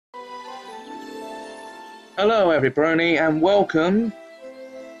Hello everybody and welcome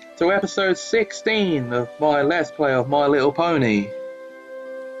to episode 16 of my Let's Play of My Little Pony.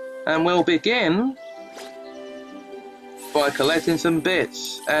 And we'll begin by collecting some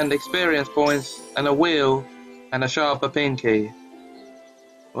bits and experience points and a wheel and a sharper pinky.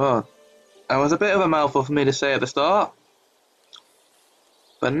 Well, that was a bit of a mouthful for me to say at the start.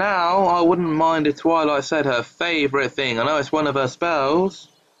 But now I wouldn't mind if Twilight said her favourite thing. I know it's one of her spells,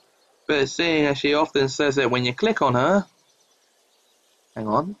 but seeing as she often says it when you click on her... Hang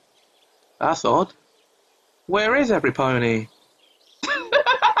on, that's odd. Where is every pony?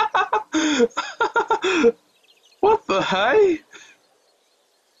 What the hey?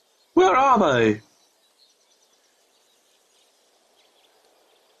 Where are they?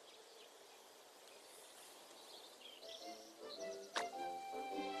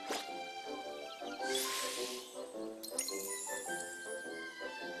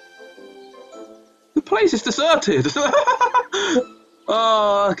 The place is deserted.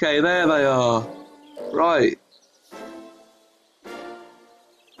 Oh, okay, there they are. Right.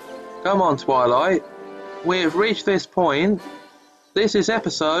 Come on, Twilight. We have reached this point. This is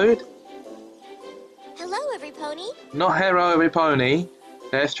episode... Hello, every pony. Not Hero Every Pony.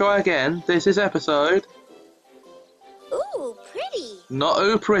 Let's try again. This is episode... Ooh, pretty. Not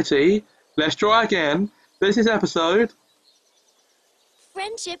Ooh Pretty. Let's try again. This is episode...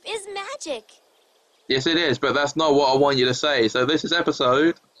 Friendship is magic. Yes, it is, but that's not what I want you to say. So this is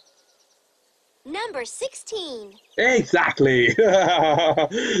episode... Number 16. Exactly. Hey.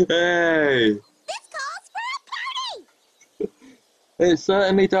 This calls for a party! It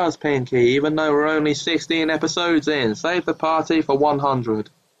certainly does, Pinky, even though we're only 16 episodes in. Save the party for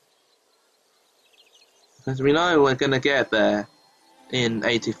 100. Because we know we're going to get there in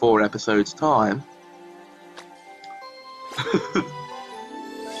 84 episodes' time.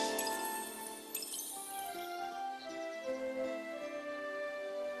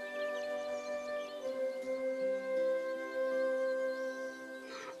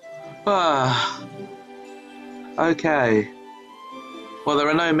 Okay. Well, there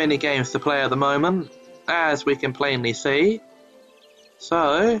are no mini games to play at the moment, as we can plainly see.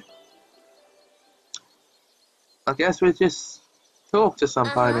 So, I guess we just talk to some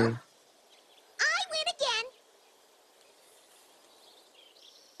pony. I win again.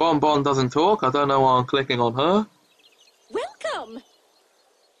 Bon Bon doesn't talk. I don't know why I'm clicking on her. Welcome.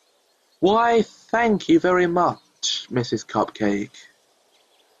 Why, thank you very much, Mrs. Cupcake.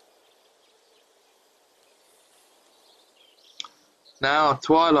 Now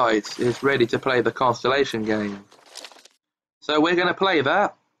Twilight is ready to play the constellation game. So we're going to play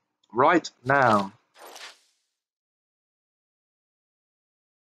that right now.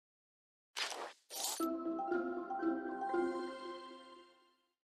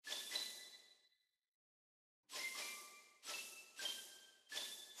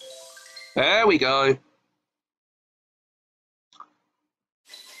 There we go.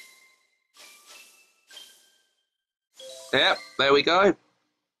 Yep, there we go.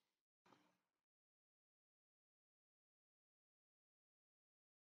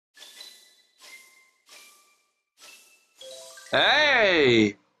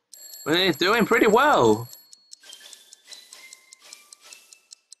 Hey! We're doing pretty well.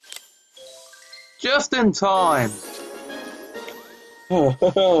 Just in time.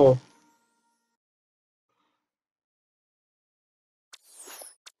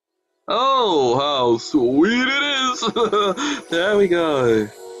 Oh, how sweet it is! There we go.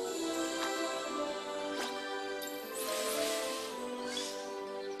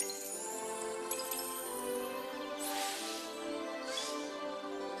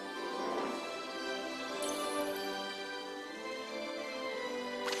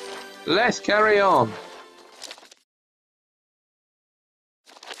 Let's carry on.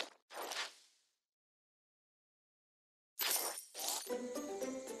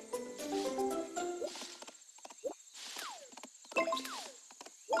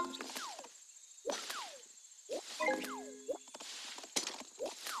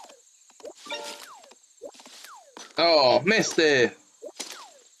 Oh, missed it.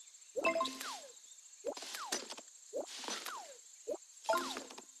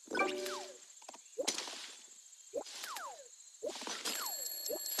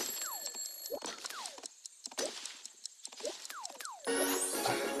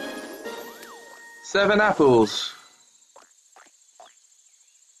 Seven apples.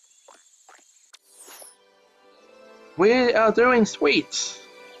 We are doing sweets.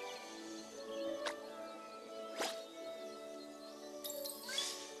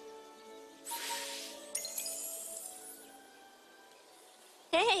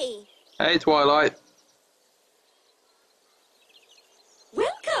 Hey. Hey, Twilight.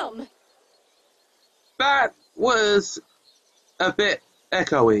 That was a bit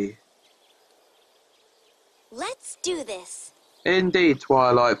echoey. Let's do this. Indeed,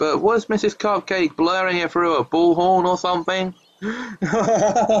 Twilight, but was Mrs. Cupcake blurring it through a bullhorn or something?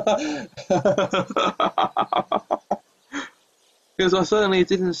 Because I certainly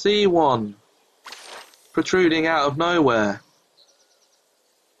didn't see one protruding out of nowhere.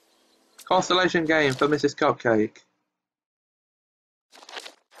 Constellation game for Mrs. Cupcake.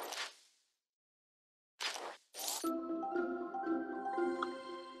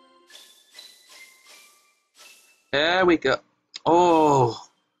 There we go. Oh,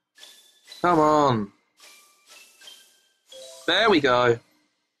 come on. There we go.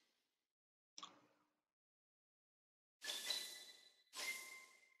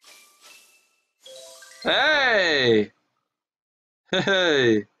 Hey!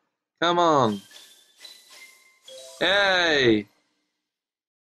 Hey! Come on. Hey!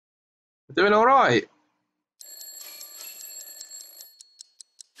 We're doing alright.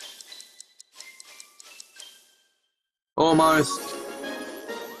 Almost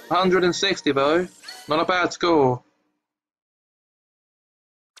 160 though. Not a bad score.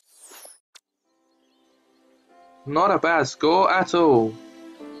 Not a bad score at all.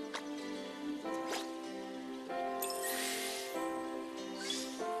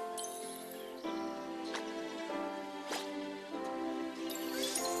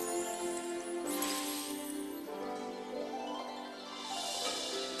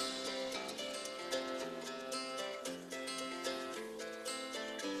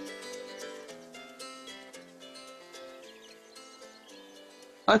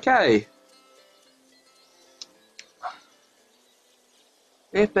 Okay.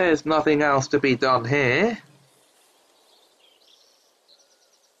 If there's nothing else to be done here,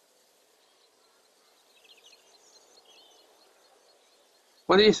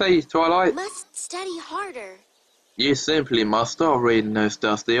 what do you say, Twilight? Must study harder. You simply must start reading those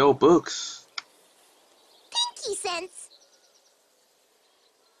dusty old books. Pinky sense.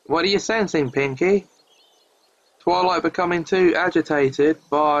 What are you sensing, Pinky? Twilight becoming too agitated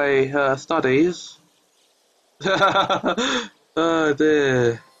by her studies. Oh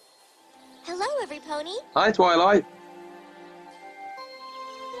dear. Hello, every pony. Hi, Twilight.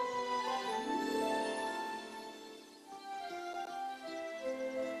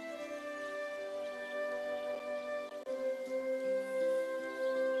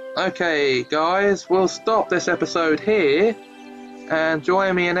 Okay, guys, we'll stop this episode here and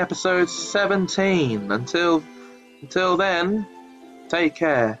join me in episode 17. Until then, take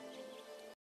care.